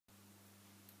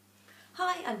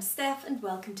Hi, I'm Steph and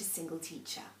welcome to Single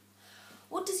Teacher.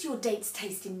 What does your date's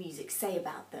taste in music say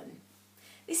about them?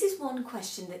 This is one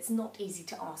question that's not easy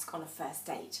to ask on a first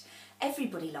date.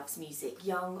 Everybody loves music,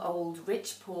 young, old,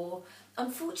 rich, poor.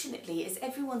 Unfortunately, as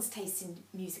everyone's taste in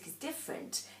music is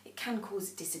different, it can cause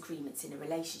disagreements in a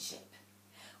relationship.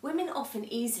 Women often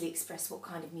easily express what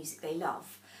kind of music they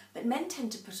love, but men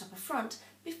tend to put up a front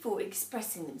before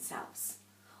expressing themselves.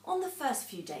 On the first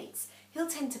few dates, he'll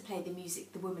tend to play the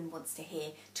music the woman wants to hear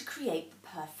to create the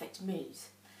perfect mood.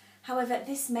 However,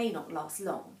 this may not last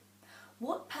long.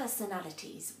 What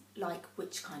personalities like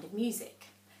which kind of music?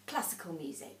 Classical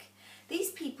music.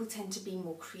 These people tend to be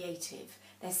more creative,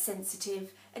 they're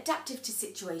sensitive, adaptive to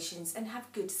situations and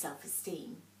have good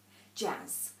self-esteem.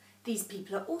 Jazz. These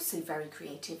people are also very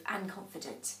creative and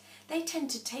confident. They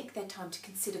tend to take their time to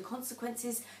consider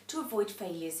consequences to avoid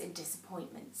failures and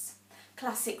disappointments.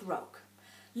 Classic rock.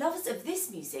 Lovers of this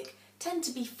music tend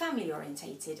to be family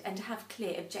orientated and have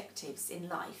clear objectives in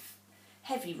life.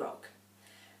 Heavy rock.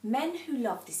 Men who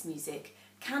love this music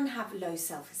can have low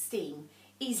self-esteem,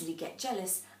 easily get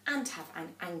jealous and have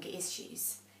anger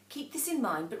issues. Keep this in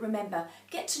mind, but remember,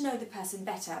 get to know the person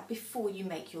better before you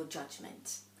make your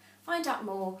judgment. Find out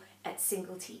more at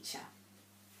Single Teacher.